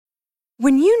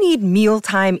When you need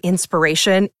mealtime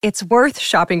inspiration, it's worth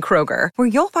shopping Kroger, where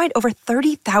you'll find over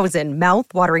 30,000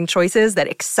 mouth-watering choices that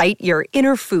excite your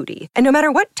inner foodie. And no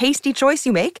matter what tasty choice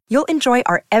you make, you'll enjoy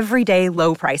our everyday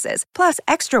low prices, plus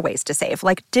extra ways to save,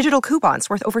 like digital coupons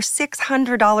worth over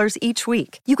 $600 each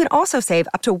week. You can also save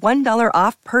up to $1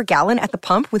 off per gallon at the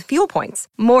pump with fuel points.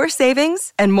 More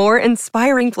savings and more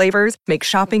inspiring flavors make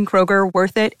shopping Kroger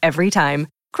worth it every time.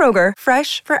 Kroger,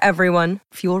 fresh for everyone.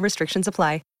 Fuel restrictions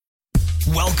apply.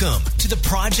 Welcome to the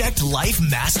Project Life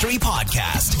Mastery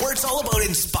Podcast, where it's all about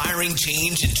inspiring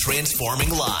change and transforming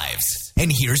lives.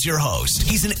 And here's your host.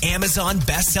 He's an Amazon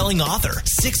best-selling author,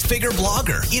 six-figure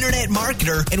blogger, internet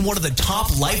marketer, and one of the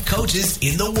top life coaches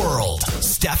in the world,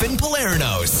 Stefan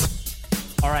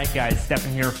Palernos. All right, guys,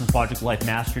 Stefan here from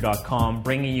ProjectLifeMastery.com,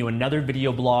 bringing you another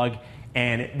video blog.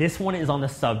 And this one is on the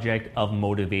subject of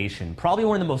motivation. Probably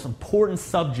one of the most important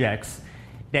subjects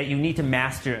that you need to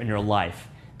master in your life.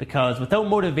 Because without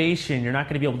motivation, you're not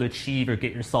going to be able to achieve or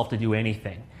get yourself to do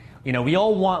anything. You know, we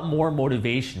all want more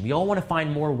motivation. We all want to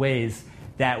find more ways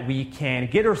that we can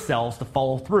get ourselves to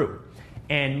follow through.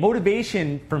 And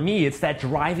motivation, for me, it's that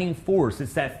driving force.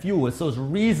 It's that fuel. It's those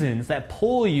reasons that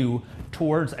pull you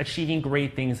towards achieving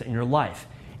great things in your life.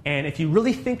 And if you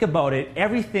really think about it,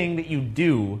 everything that you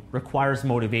do requires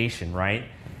motivation, right?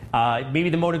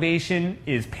 Maybe the motivation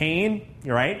is pain,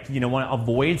 right? You don't want to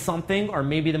avoid something, or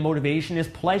maybe the motivation is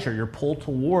pleasure. You're pulled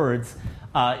towards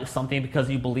something because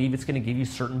you believe it's going to give you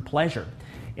certain pleasure.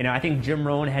 You know, I think Jim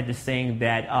Rohn had this saying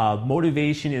that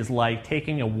motivation is like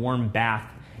taking a warm bath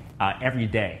every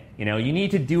day. You know, you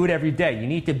need to do it every day. You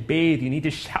need to bathe. You need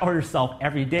to shower yourself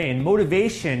every day. And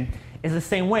motivation is the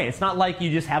same way. It's not like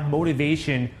you just have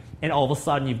motivation and all of a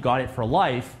sudden you've got it for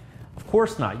life. Of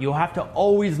course not. You'll have to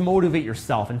always motivate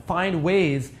yourself and find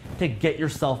ways to get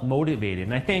yourself motivated.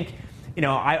 And I think, you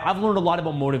know, I've learned a lot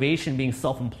about motivation being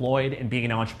self-employed and being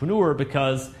an entrepreneur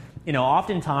because, you know,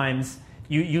 oftentimes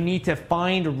you need to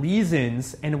find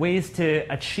reasons and ways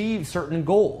to achieve certain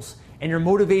goals. And your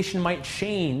motivation might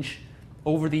change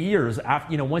over the years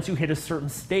after, you know, once you hit a certain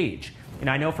stage. And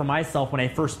I know for myself, when I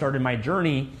first started my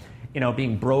journey, you know,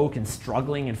 being broke and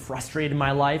struggling and frustrated in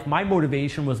my life, my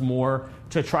motivation was more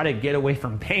to try to get away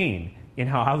from pain. You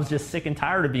know, I was just sick and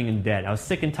tired of being in debt. I was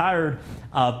sick and tired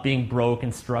of being broke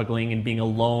and struggling and being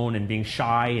alone and being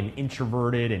shy and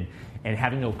introverted and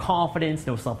having no confidence,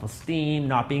 no self-esteem,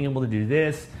 not being able to do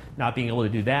this, not being able to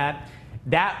do that.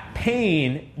 That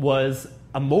pain was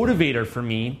a motivator for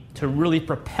me to really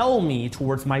propel me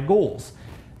towards my goals.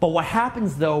 But what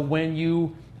happens though when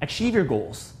you achieve your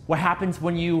goals? What happens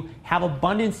when you have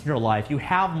abundance in your life? You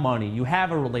have money, you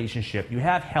have a relationship, you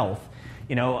have health,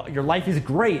 you know, your life is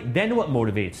great. Then what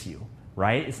motivates you,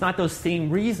 right? It's not those same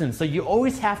reasons. So you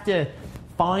always have to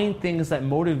find things that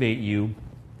motivate you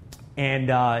and,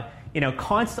 you know,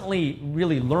 constantly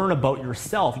really learn about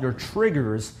yourself, your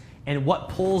triggers, and what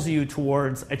pulls you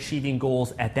towards achieving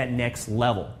goals at that next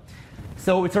level.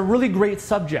 So it's a really great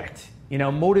subject, you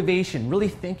know, motivation, really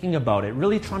thinking about it,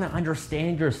 really trying to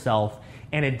understand yourself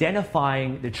and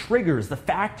identifying the triggers, the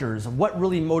factors of what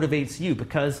really motivates you,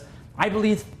 because I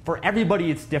believe for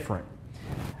everybody it's different.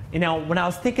 You know, when I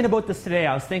was thinking about this today,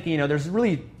 I was thinking, you know, there's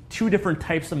really two different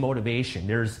types of motivation.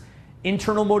 There's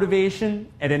internal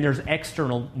motivation and then there's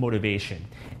external motivation.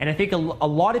 And I think a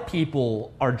lot of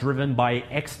people are driven by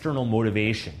external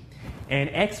motivation. And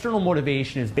external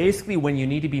motivation is basically when you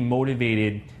need to be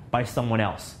motivated by someone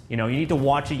else. You know, you need to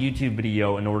watch a YouTube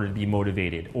video in order to be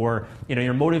motivated, or, you know,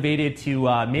 you're motivated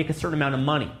to make a certain amount of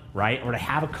money, right? Or to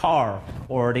have a car,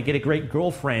 or to get a great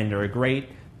girlfriend or a great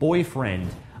boyfriend,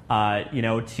 you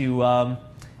know, to,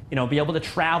 you know, be able to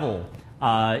travel,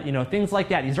 you know, things like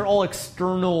that. These are all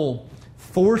external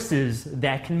forces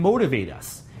that can motivate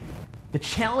us. The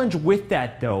challenge with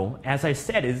that, though, as I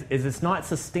said, is it's not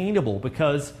sustainable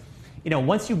because, you know,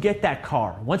 once you get that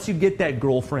car, once you get that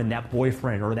girlfriend, that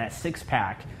boyfriend, or that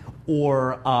six-pack,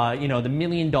 or, you know, the $1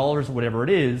 million or whatever it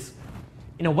is,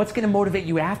 you know, what's going to motivate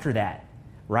you after that,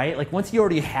 right? Like, once you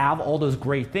already have all those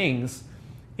great things,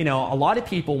 you know, a lot of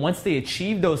people, once they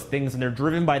achieve those things and they're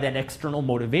driven by that external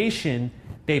motivation,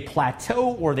 they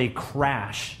plateau or they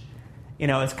crash. You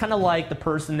know, it's kind of like the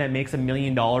person that makes $1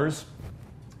 million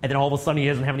and then all of a sudden he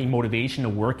doesn't have any motivation to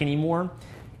work anymore.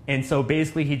 And so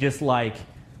basically he just like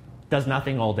does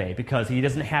nothing all day because he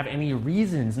doesn't have any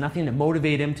reasons, nothing to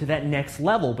motivate him to that next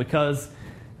level. Because,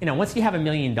 you know, once you have $1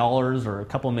 million or a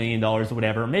couple $1 million or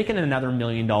whatever, making another $1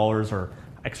 million or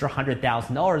extra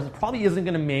 $100,000 probably isn't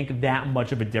going to make that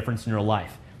much of a difference in your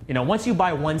life. You know, once you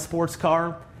buy one sports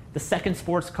car, the second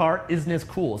sports car isn't as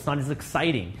cool. It's not as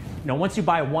exciting. You know, once you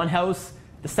buy one house,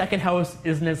 the second house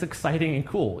isn't as exciting and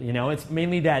cool. You know, it's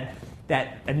mainly that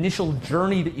that initial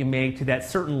journey that you make to that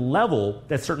certain level,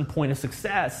 that certain point of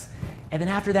success, and then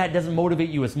after that, it doesn't motivate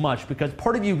you as much because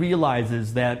part of you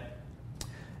realizes that,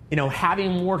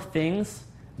 having more things,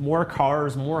 more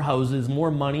cars, more houses,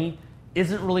 more money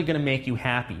isn't really going to make you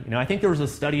happy. I think there was a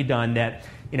study done that,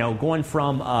 going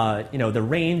from, the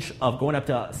range of going up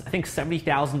to, I think,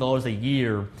 $70,000 a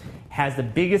year has the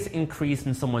biggest increase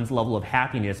in someone's level of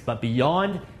happiness, but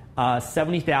beyond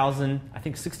 70,000, I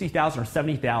think 60,000 or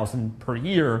 70,000 per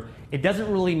year, it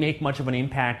doesn't really make much of an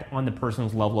impact on the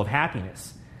person's level of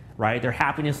happiness, right? Their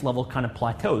happiness level kind of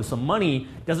plateaus. So money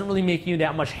doesn't really make you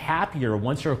that much happier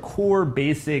once your core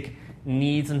basic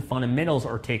needs and fundamentals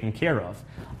are taken care of.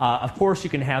 Of course, you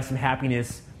can have some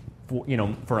happiness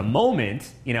for a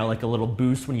moment, like a little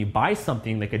boost when you buy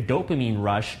something, like a dopamine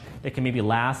rush that can maybe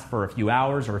last for a few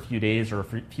hours or a few days or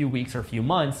a few weeks or a few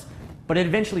months. But it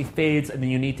eventually fades, and then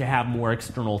you need to have more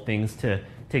external things to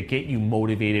get you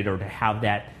motivated or to have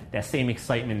that same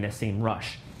excitement, that same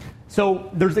rush. So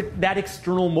there's that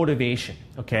external motivation,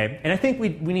 okay? And I think we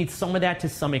need some of that to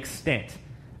some extent,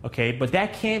 okay? But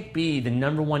that can't be the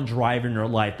number one driver in your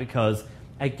life because,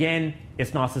 again,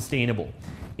 it's not sustainable.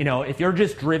 If you're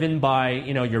just driven by,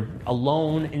 you're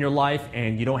alone in your life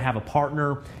and you don't have a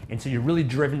partner, and so you're really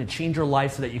driven to change your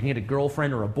life so that you can get a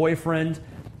girlfriend or a boyfriend,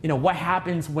 what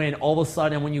happens when all of a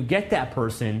sudden when you get that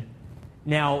person,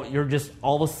 now you're just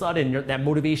all of a sudden that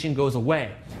motivation goes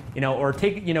away. Or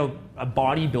take, a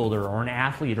bodybuilder or an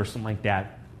athlete or something like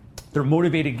that. They're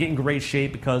motivated to get in great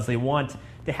shape because they want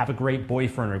to have a great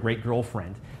boyfriend or a great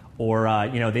girlfriend. Or,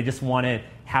 they just want to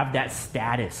have that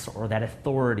status or that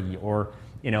authority or,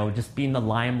 just be in the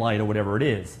limelight or whatever it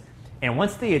is. And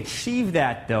once they achieve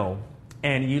that, though,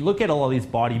 and you look at all these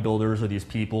bodybuilders or these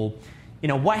people,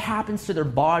 what happens to their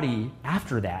body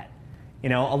after that? A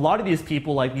lot of these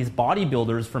people, like these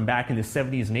bodybuilders from back in the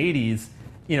 70s and 80s,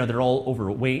 they're all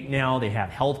overweight now, they have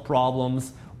health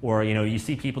problems, or, you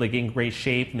see people that get in great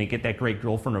shape and they get that great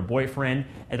girlfriend or boyfriend,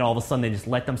 and all of a sudden they just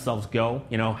let themselves go.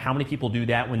 How many people do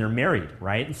that when they're married,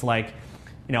 right? It's like,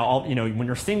 when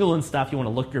you're single and stuff, you want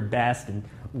to look your best and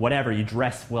whatever, you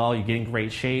dress well, you get in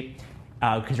great shape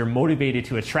because you're motivated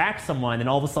to attract someone, and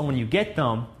all of a sudden when you get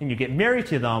them and you get married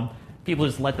to them, people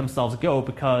just let themselves go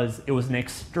because it was an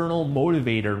external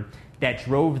motivator that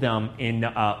drove them in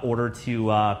order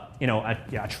to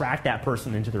attract that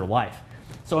person into their life.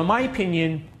 So in my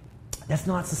opinion, that's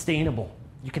not sustainable.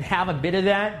 You can have a bit of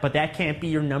that, but that can't be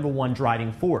your number one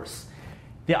driving force.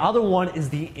 The other one is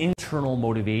the internal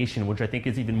motivation, which I think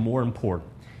is even more important.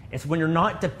 It's when you're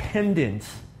not dependent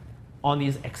on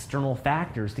these external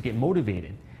factors to get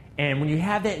motivated. And when you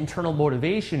have that internal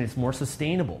motivation, it's more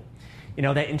sustainable.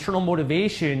 That internal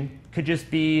motivation could just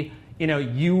be,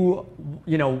 you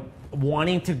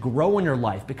wanting to grow in your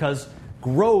life, because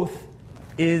growth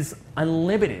is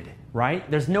unlimited, right?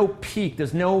 There's no peak,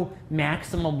 there's no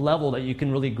maximum level that you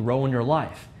can really grow in your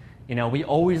life. We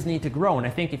always need to grow. And I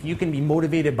think if you can be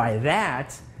motivated by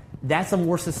that, that's a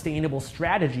more sustainable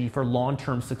strategy for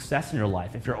long-term success in your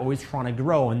life, if you're always trying to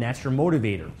grow and that's your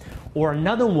motivator. Or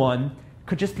another one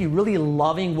could just be really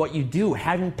loving what you do,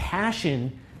 having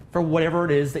passion for whatever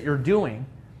it is that you're doing.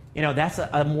 That's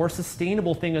a more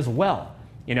sustainable thing as well.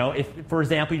 If, for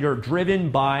example, you're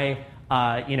driven by,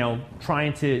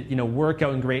 trying to, work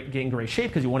out and get in great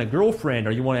shape because you want a girlfriend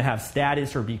or you want to have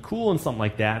status or be cool and something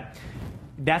like that,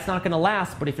 that's not going to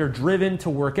last. But if you're driven to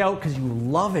work out because you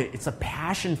love it, it's a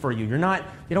passion for you. You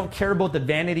don't care about the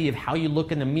vanity of how you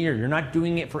look in the mirror. You're not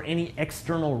doing it for any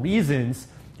external reasons.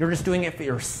 You're just doing it for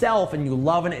yourself and you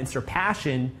love it and it's your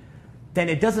passion. Then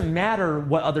it doesn't matter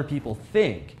what other people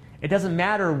think. It doesn't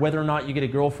matter whether or not you get a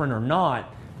girlfriend or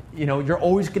not. You're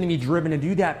always going to be driven to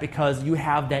do that because you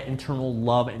have that internal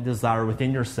love and desire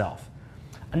within yourself.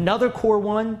 Another core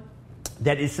one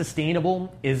that is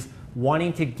sustainable is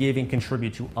wanting to give and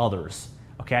contribute to others.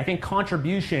 Okay, I think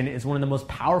contribution is one of the most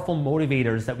powerful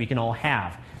motivators that we can all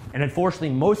have. And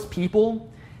unfortunately, most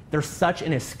people, they're such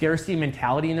in a scarcity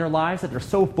mentality in their lives that they're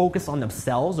so focused on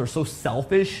themselves, they're so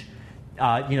selfish.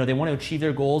 They want to achieve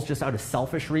their goals just out of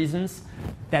selfish reasons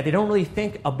that they don't really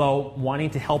think about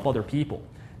wanting to help other people.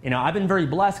 I've been very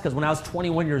blessed because when I was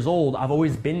 21 years old, I've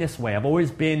always been this way. I've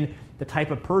always been the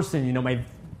type of person,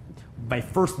 my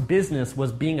first business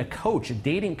was being a coach, a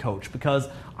dating coach, because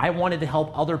I wanted to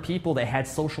help other people that had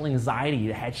social anxiety,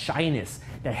 that had shyness,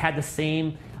 that had the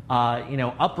same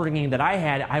upbringing that I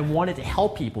had. I wanted to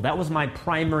help people. That was my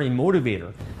primary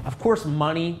motivator. Of course,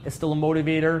 money is still a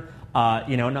motivator.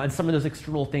 And some of those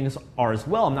external things are as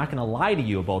well. I'm not going to lie to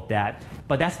you about that,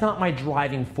 but that's not my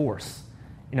driving force.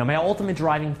 My ultimate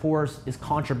driving force is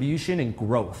contribution and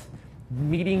growth.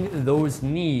 meeting those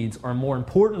needs are more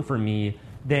important for me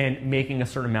than making a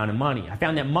certain amount of money. I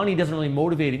found that money doesn't really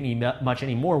motivate me much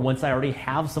anymore once I already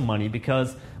have some money,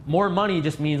 because more money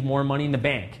just means more money in the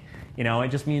bank. It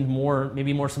just means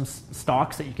maybe more some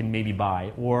stocks that you can maybe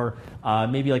buy, or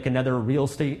maybe like another real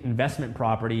estate investment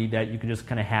property that you can just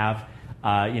kind of have,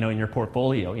 in your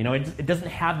portfolio. It doesn't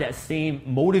have that same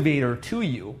motivator to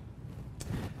you.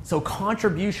 So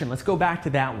contribution, let's go back to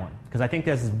that one, because I think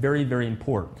this is very, very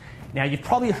important. Now, you've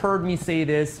probably heard me say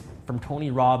this from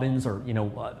Tony Robbins, or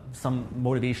some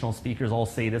motivational speakers all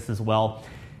say this as well,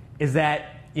 is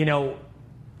that in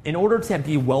order to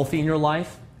be wealthy in your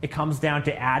life, it comes down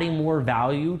to adding more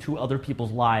value to other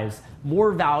people's lives,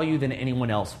 more value than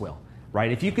anyone else will,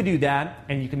 right? If you could do that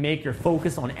and you can make your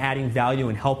focus on adding value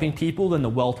and helping people, then the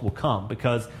wealth will come.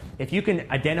 Because if you can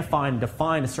identify and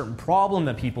define a certain problem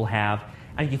that people have,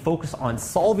 and you focus on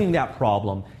solving that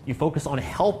problem, you focus on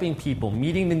helping people,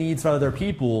 meeting the needs of other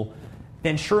people,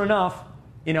 then sure enough,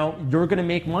 you're going to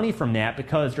make money from that,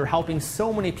 because you're helping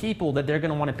so many people that they're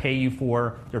going to want to pay you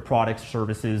for your products,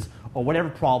 services, or whatever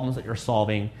problems that you're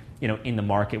solving, in the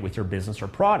market with your business or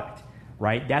product,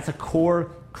 right? That's a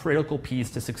core critical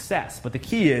piece to success. But the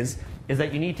key is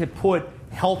that you need to put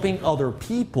helping other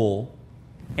people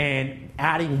and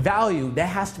adding value, that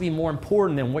has to be more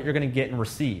important than what you're going to get and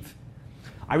receive.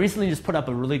 I recently just put up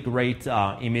a really great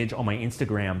image on my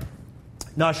Instagram.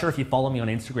 Not sure if you follow me on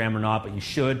Instagram or not, but you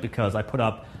should, because I put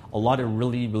up a lot of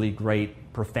really, really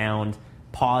great, profound,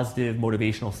 positive,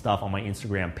 motivational stuff on my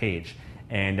Instagram page.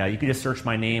 And you can just search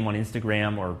my name on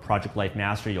Instagram or Project Life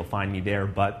Mastery, you'll find me there.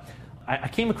 But I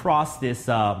came across this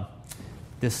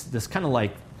this kind of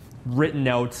like written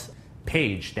out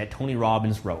page that Tony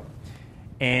Robbins wrote.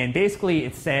 And basically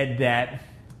it said that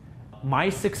my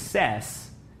success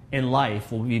in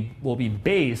life will be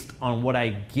based on what I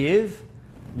give,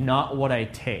 not what I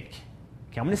take.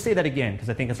 Okay, I'm going to say that again because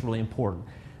I think it's really important.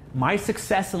 My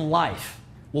success in life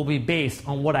will be based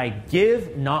on what I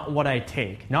give, not what I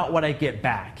take, not what I get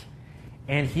back.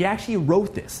 And he actually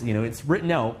wrote this, it's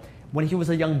written out when he was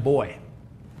a young boy.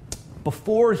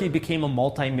 Before he became a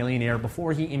multimillionaire,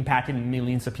 before he impacted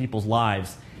millions of people's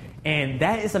lives. And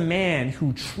that is a man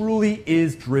who truly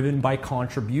is driven by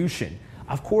contribution.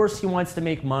 Of course, he wants to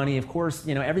make money. Of course,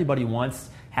 everybody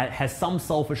has some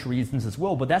selfish reasons as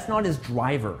well, but that's not his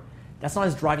driver. That's not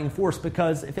his driving force,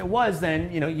 because if it was,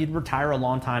 then you'd retire a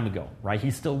long time ago, right?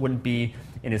 He still wouldn't be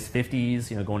in his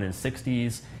 50s, going in his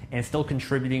 60s, and still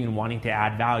contributing and wanting to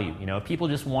add value. If people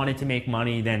just wanted to make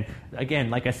money, then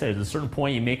again, like I said, at a certain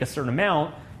point you make a certain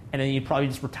amount, and then you probably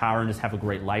just retire and just have a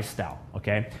great lifestyle,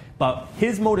 okay? But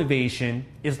his motivation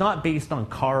is not based on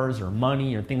cars or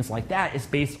money or things like that. It's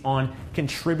based on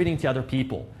contributing to other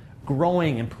people,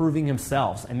 growing, improving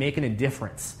themselves, and making a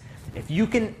difference. If you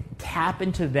can tap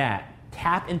into that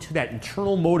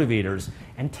internal motivators,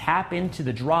 and tap into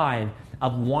the drive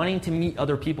of wanting to meet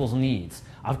other people's needs,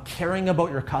 of caring about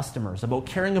your customers, about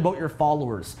caring about your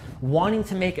followers, wanting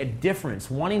to make a difference,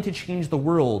 wanting to change the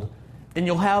world, then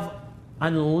you'll have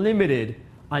unlimited,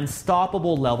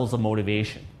 unstoppable levels of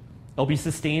motivation. It'll be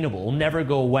sustainable. It'll never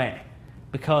go away,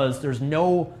 because there's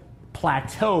no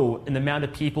plateau in the amount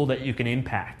of people that you can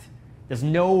impact. There's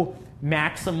no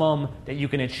maximum that you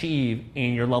can achieve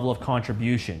in your level of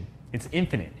contribution. It's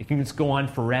infinite. It can just go on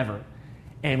forever.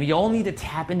 And we all need to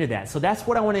tap into that. So that's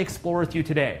what I want to explore with you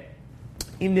today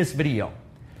in this video.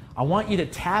 I want you to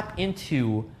tap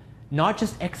into not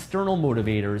just external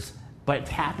motivators, but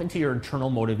tap into your internal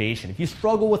motivation. If you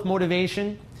struggle with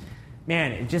motivation,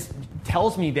 man, it just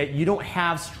tells me that you don't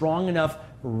have strong enough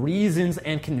reasons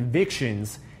and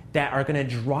convictions that are going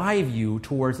to drive you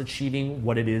towards achieving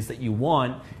what it is that you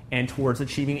want and towards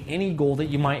achieving any goal that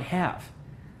you might have,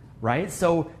 right?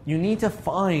 So you need to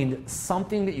find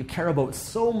something that you care about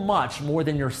so much more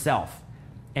than yourself.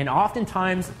 And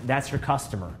oftentimes that's your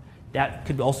customer. That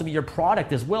could also be your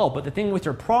product as well. But the thing with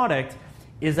your product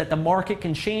is that the market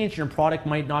can change. Your product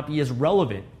might not be as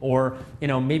relevant, or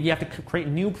maybe you have to create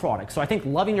new products. So I think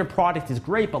loving your product is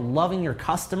great, but loving your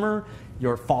customer,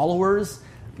 your followers,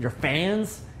 your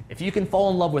fans, if you can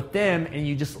fall in love with them and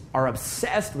you just are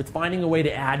obsessed with finding a way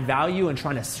to add value and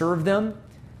trying to serve them,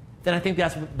 then I think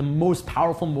that's the most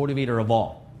powerful motivator of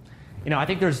all. I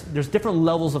think there's different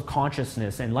levels of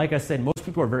consciousness, and like I said, most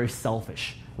people are very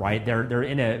selfish, right? They're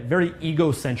in a very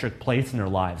egocentric place in their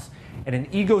lives. And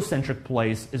an egocentric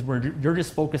place is where you're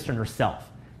just focused on yourself.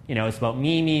 It's about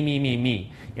me, me, me, me,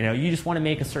 me. You just want to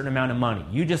make a certain amount of money.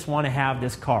 You just want to have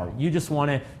this car. You just want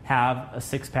to have a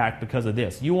six-pack because of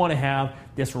this. You want to have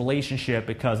this relationship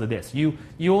because of this. You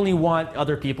only want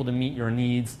other people to meet your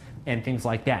needs and things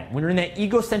like that. When you're in that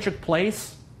egocentric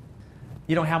place,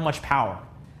 you don't have much power.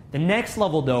 The next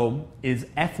level, though, is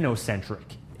ethnocentric.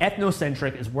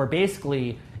 Ethnocentric is where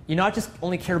basically you not just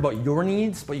only care about your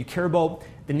needs, but you care about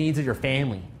the needs of your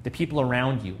family, the people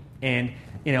around you. And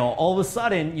all of a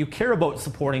sudden, you care about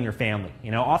supporting your family.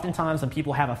 Oftentimes when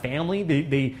people have a family,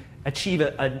 they achieve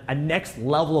a next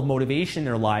level of motivation in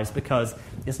their lives because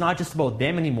it's not just about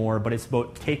them anymore, but it's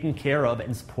about taking care of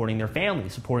and supporting their family,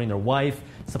 supporting their wife,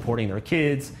 supporting their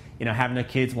kids, having their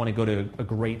kids want to go to a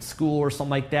great school or something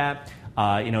like that,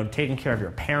 taking care of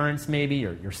your parents maybe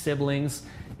or your siblings.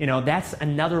 That's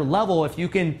another level. If you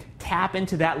can tap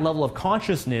into that level of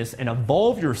consciousness and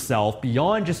evolve yourself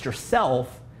beyond just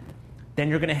yourself, then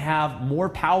you're going to have more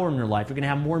power in your life. You're going to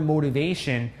have more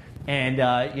motivation and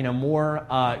more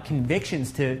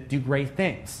convictions to do great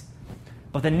things.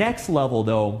 But the next level,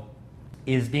 though,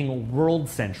 is being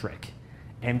world-centric.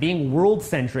 And being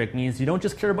world-centric means you don't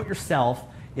just care about yourself,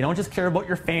 you don't just care about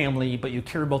your family, but you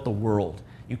care about the world.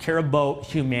 You care about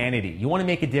humanity. You want to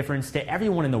make a difference to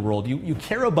everyone in the world. You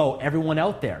care about everyone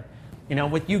out there.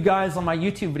 With you guys on my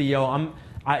YouTube video,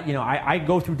 I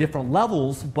go through different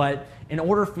levels, but in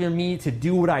order for me to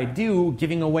do what I do,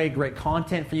 giving away great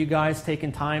content for you guys,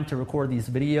 taking time to record these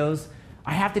videos,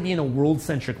 I have to be in a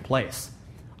world-centric place.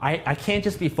 I can't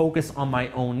just be focused on my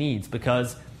own needs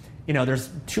because, there's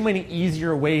too many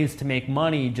easier ways to make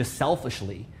money just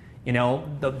selfishly.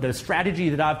 The strategy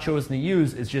that I've chosen to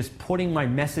use is just putting my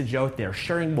message out there,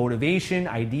 sharing motivation,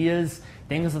 ideas,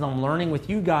 things that I'm learning with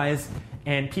you guys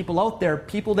and people out there,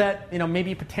 people that,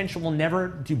 maybe potential will never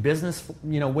do business,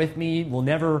 with me, will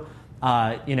never,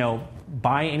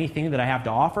 buy anything that I have to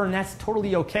offer, and that's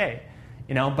totally okay.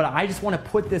 But I just want to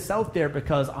put this out there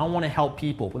because I want to help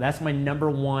people. That's my number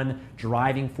one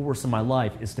driving force in my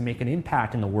life, is to make an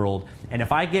impact in the world. And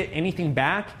if I get anything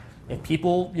back, if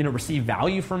people, receive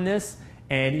value from this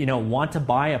and, want to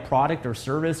buy a product or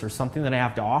service or something that I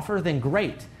have to offer, then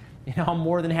great. I'm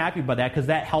more than happy by that because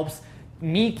that helps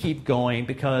me keep going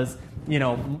because,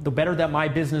 the better that my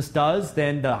business does,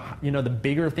 then the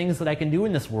bigger things that I can do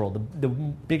in this world, the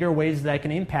bigger ways that I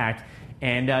can impact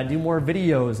and do more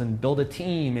videos and build a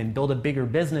team and build a bigger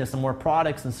business and more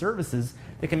products and services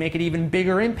that can make it even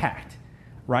bigger impact,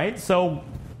 right? So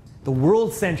the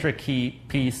world-centric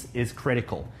piece is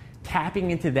critical. Tapping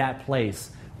into that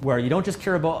place where you don't just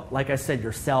care about, like I said,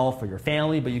 yourself or your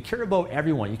family, but you care about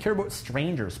everyone. You care about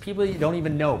strangers, people that you don't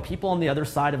even know, people on the other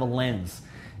side of a lens,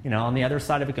 on the other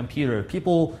side of a computer,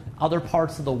 people other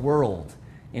parts of the world.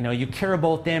 You care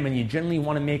about them and you genuinely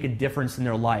want to make a difference in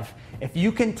their life. If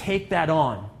you can take that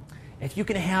on, if you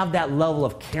can have that level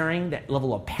of caring, that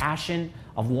level of passion,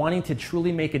 of wanting to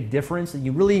truly make a difference, and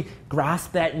you really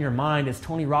grasp that in your mind, as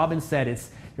Tony Robbins said,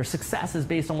 your success is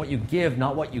based on what you give,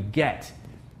 not what you get.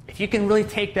 If you can really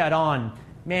take that on,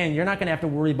 man, you're not going to have to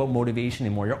worry about motivation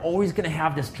anymore. You're always going to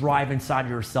have this drive inside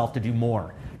of yourself to do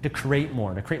more, to create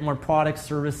more products,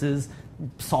 services,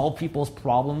 solve people's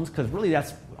problems, because really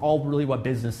that's all really what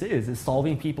business is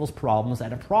solving people's problems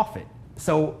at a profit.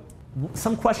 So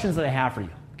some questions that I have for you,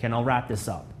 okay, and I'll wrap this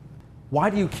up. Why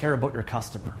do you care about your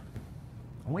customer?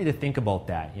 I want you to think about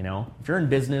that, If you're in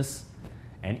business,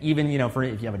 and even, if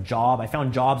you have a job, I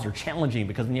found jobs are challenging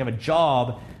because when you have a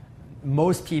job,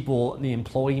 most people, the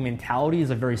employee mentality is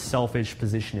a very selfish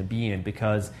position to be in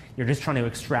because you're just trying to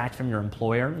extract from your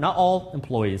employer. Not all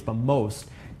employees, but most.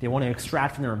 They want to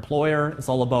extract from their employer. It's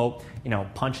all about,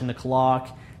 punching the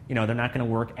clock. They're not going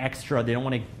to work extra. They don't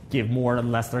want to give more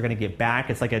unless they're going to give back.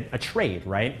 It's like a trade,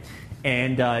 right?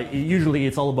 And usually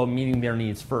it's all about meeting their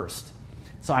needs first.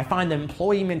 So I find the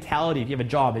employee mentality, if you have a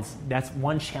job, that's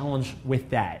one challenge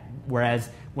with that. Whereas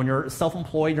when you're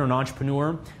self-employed or an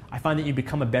entrepreneur, I find that you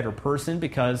become a better person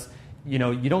because you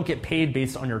don't get paid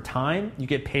based on your time. You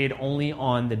get paid only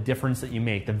on the difference that you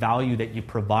make, the value that you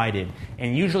provided.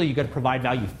 And usually you got to provide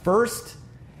value first,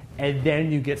 and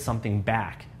then you get something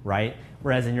back, right?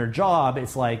 Whereas in your job,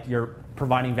 it's like you're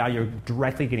providing value, you're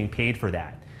directly getting paid for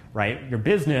that, right? Your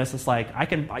business, it's like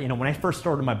when I first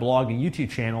started my blog and YouTube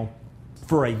channel,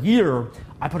 for a year,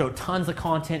 I put out tons of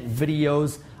content,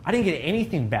 videos. I didn't get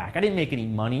anything back. I didn't make any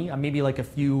money. Maybe like a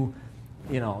few,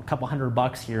 a couple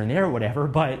 $100 here and there or whatever,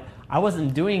 but I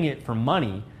wasn't doing it for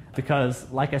money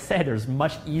because, like I said, there's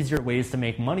much easier ways to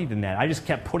make money than that. I just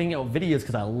kept putting out videos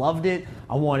because I loved it.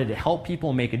 I wanted to help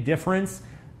people make a difference.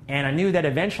 And I knew that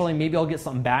eventually maybe I'll get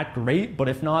something back, great, but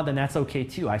if not, then that's okay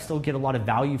too. I still get a lot of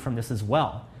value from this as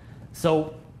well.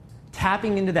 So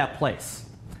tapping into that place.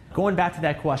 Going back to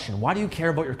that question, why do you care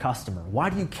about your customer? Why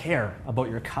do you care about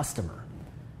your customer?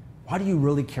 Why do you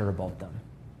really care about them?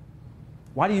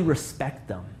 Why do you respect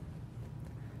them?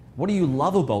 What do you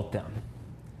love about them?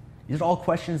 These are all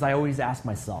questions I always ask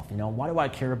myself. Why do I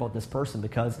care about this person?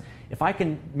 Because if I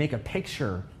can make a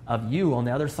picture of you on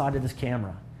the other side of this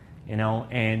camera,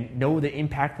 and know the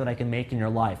impact that I can make in your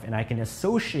life, and I can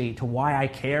associate to why I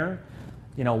care,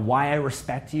 why I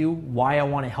respect you, why I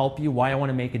want to help you, why I want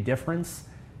to make a difference,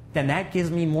 then that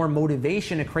gives me more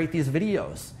motivation to create these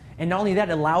videos. And not only that,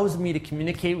 it allows me to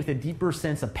communicate with a deeper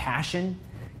sense of passion,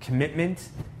 commitment,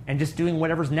 and just doing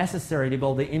whatever's necessary to be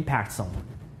able to impact someone.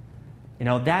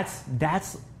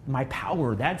 That's my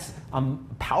power. That's a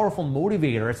powerful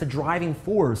motivator. It's a driving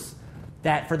force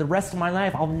that for the rest of my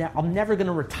life, I'm never going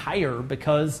to retire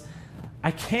because I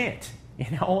can't.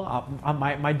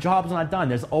 My job's not done.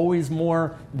 There's always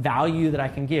more value that I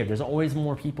can give. There's always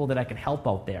more people that I can help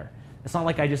out there. It's not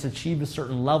like I just achieved a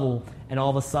certain level and all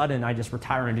of a sudden I just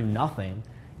retire and do nothing.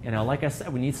 Like I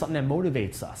said, we need something that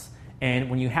motivates us. And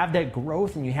when you have that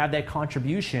growth and you have that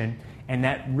contribution and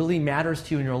that really matters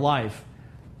to you in your life,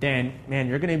 then, man,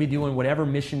 you're going to be doing whatever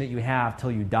mission that you have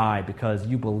till you die because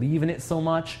you believe in it so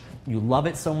much, you love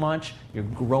it so much, you're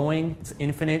growing, it's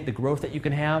infinite, the growth that you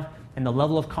can have, and the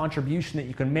level of contribution that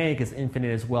you can make is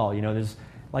infinite as well. There's,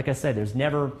 like I said, there's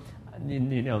never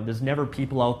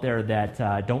people out there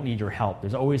that don't need your help.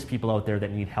 There's always people out there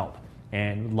that need help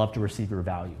and would love to receive your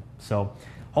value. So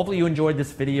hopefully you enjoyed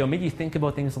this video. Maybe you think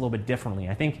about things a little bit differently.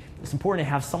 I think it's important to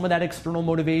have some of that external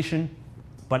motivation,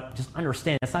 but just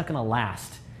understand it's not going to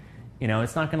last.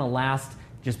 It's not going to last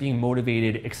just being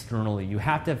motivated externally. You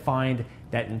have to find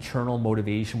that internal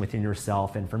motivation within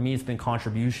yourself. And for me, it's been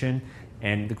contribution.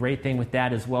 And the great thing with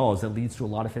that as well is it leads to a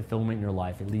lot of fulfillment in your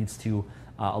life. It leads to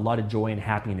a lot of joy and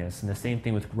happiness. And the same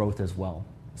thing with growth as well.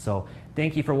 So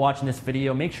thank you for watching this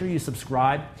video. Make sure you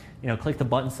subscribe. Click the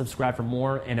button subscribe for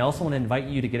more. And I also want to invite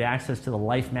you to get access to the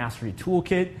Life Mastery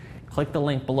Toolkit. Click the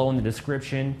link below in the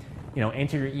description.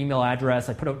 Enter your email address.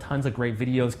 I put out tons of great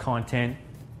videos, content,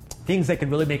 things that can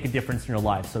really make a difference in your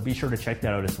life. So be sure to check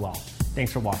that out as well.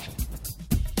 Thanks for watching.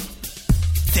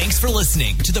 Thanks for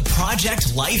listening to the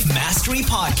Project Life Mastery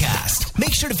Podcast.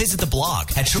 Make sure to visit the blog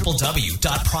at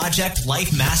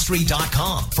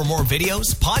www.projectlifemastery.com for more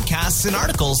videos, podcasts, and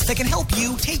articles that can help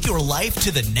you take your life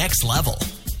to the next level.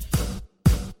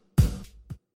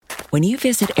 When you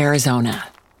visit Arizona,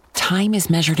 time is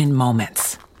measured in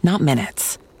moments, not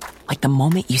minutes. Like the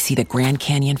moment you see the Grand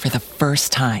Canyon for the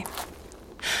first time.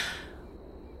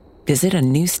 Visit a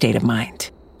new state of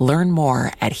mind. Learn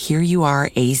more at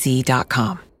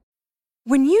hereyouareaz.com.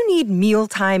 When you need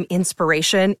mealtime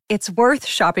inspiration, it's worth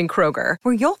shopping Kroger,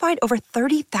 where you'll find over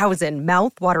 30,000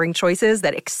 mouth-watering choices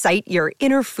that excite your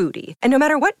inner foodie. And no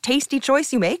matter what tasty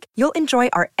choice you make, you'll enjoy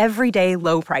our everyday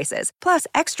low prices, plus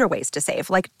extra ways to save,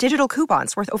 like digital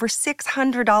coupons worth over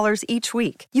 $600 each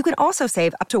week. You can also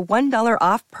save up to $1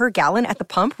 off per gallon at the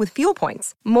pump with fuel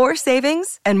points. More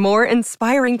savings and more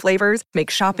inspiring flavors make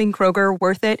shopping Kroger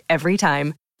worth it every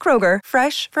time. Kroger,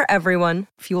 fresh for everyone.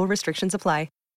 Fuel restrictions apply.